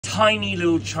tiny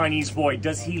little Chinese boy.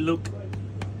 Does he look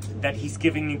that he's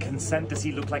giving me consent? Does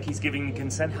he look like he's giving me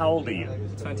consent? How old are you?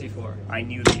 24. I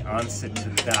knew the answer to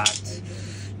that.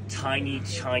 Tiny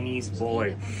Chinese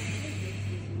boy.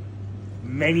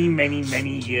 Many, many,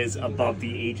 many years above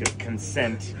the age of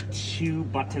consent. 2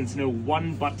 buttons, no,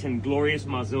 1 button. Glorious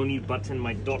Marzoni button.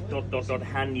 My ...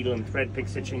 hand needle and thread pick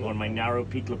stitching on my narrow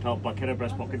peak lapel bucket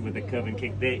breast pocket with a curve and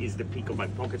kick. There is the peak of my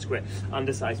pocket square.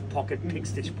 Undersized pocket, pick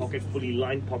stitch pocket, fully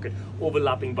lined pocket,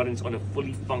 overlapping buttons on a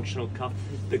fully functional cuff.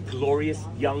 The glorious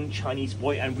young Chinese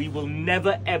boy, and we will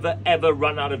never, ever, ever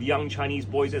run out of young Chinese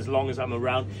boys as long as I'm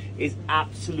around, is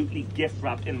absolutely gift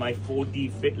wrapped in my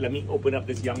 4D fit. Let me open up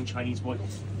this young Chinese boy.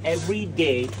 Every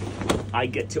day I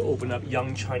get to open up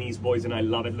young Chinese boys and I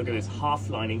love it. Look at this,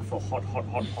 half lining for hot, hot,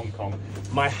 hot Hong Kong.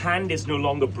 My hand is no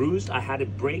longer bruised. I had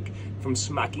it break from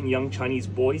smacking young Chinese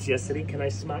boys yesterday. Can I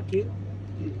smack you?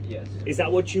 Yes. Is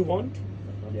that what you want?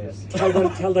 Yes.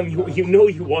 Tell them you know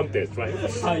you want this, right?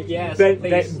 Yes,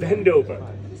 bend over.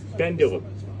 Bend over.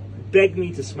 Beg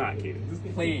me to smack you.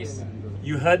 Please.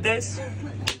 You heard this?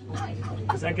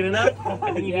 Is that good enough?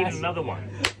 I think you Yes. need another one.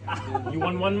 You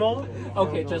want one more?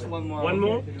 Okay, just one more. One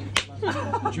more?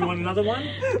 Do you want another one?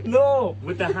 No.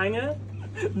 With the hanger?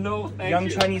 No, thank Young you.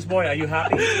 Chinese boy, are you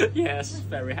happy? Yes,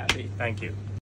 very happy. Thank you.